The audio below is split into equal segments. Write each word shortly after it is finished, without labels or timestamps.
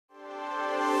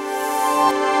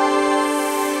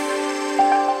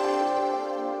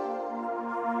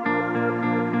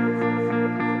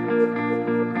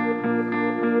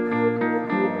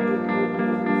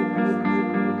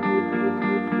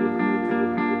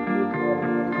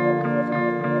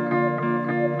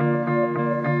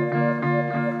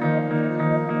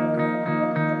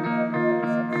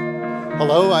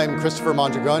Hello, I'm Christopher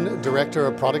Mondragon, Director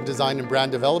of Product Design and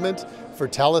Brand Development for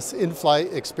Thales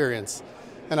In-Flight Experience.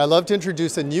 And I'd love to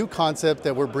introduce a new concept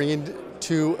that we're bringing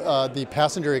to the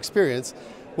passenger experience,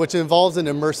 which involves an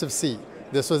immersive seat.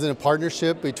 This was in a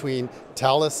partnership between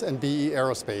Thales and BE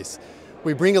Aerospace.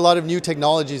 We bring a lot of new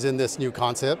technologies in this new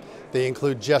concept. They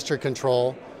include gesture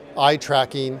control, eye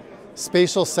tracking,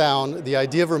 spatial sound. The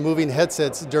idea of removing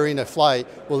headsets during a flight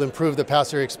will improve the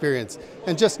passenger experience,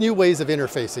 and just new ways of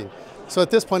interfacing. So at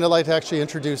this point, I'd like to actually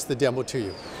introduce the demo to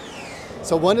you.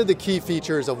 So one of the key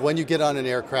features of when you get on an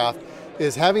aircraft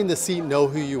is having the seat know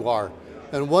who you are.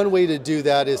 And one way to do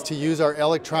that is to use our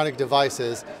electronic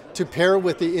devices to pair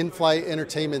with the in-flight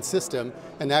entertainment system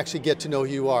and actually get to know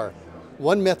who you are.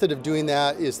 One method of doing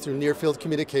that is through near-field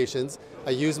communications. I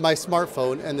use my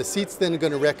smartphone, and the seat's then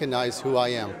going to recognize who I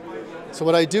am. So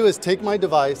what I do is take my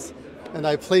device and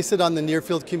I place it on the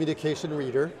near-field communication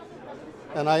reader,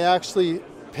 and I actually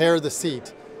pair the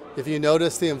seat. If you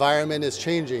notice, the environment is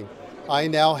changing. I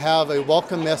now have a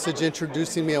welcome message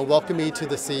introducing me and welcoming me to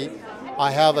the seat.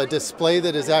 I have a display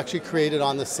that is actually created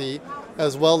on the seat,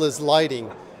 as well as lighting.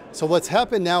 So what's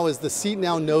happened now is the seat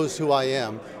now knows who I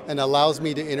am and allows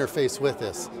me to interface with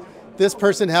this. This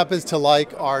person happens to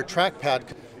like our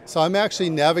trackpad, so I'm actually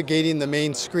navigating the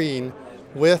main screen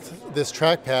with this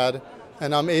trackpad,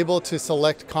 and I'm able to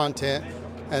select content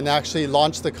and actually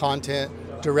launch the content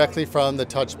directly from the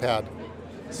touchpad.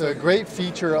 So a great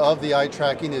feature of the eye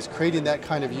tracking is creating that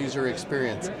kind of user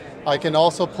experience. I can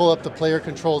also pull up the player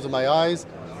controls in my eyes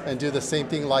and do the same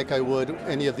thing like I would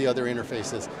any of the other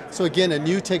interfaces. So again, a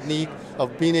new technique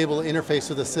of being able to interface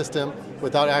with the system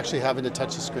without actually having to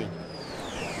touch the screen.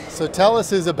 So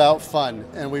Thales is about fun,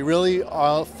 and we really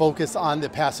focus on the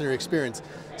passenger experience.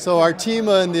 So our team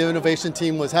and the innovation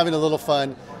team was having a little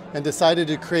fun and decided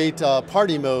to create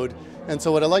party mode. And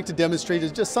so what I'd like to demonstrate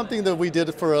is just something that we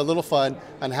did for a little fun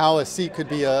on how a seat could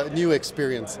be a new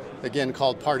experience, again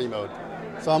called party mode.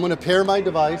 So I'm going to pair my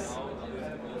device,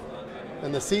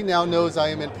 and the seat now knows I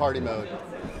am in party mode.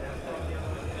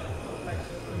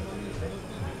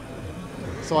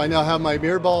 So I now have my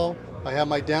mirror ball, I have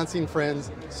my dancing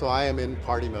friends, so I am in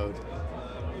party mode.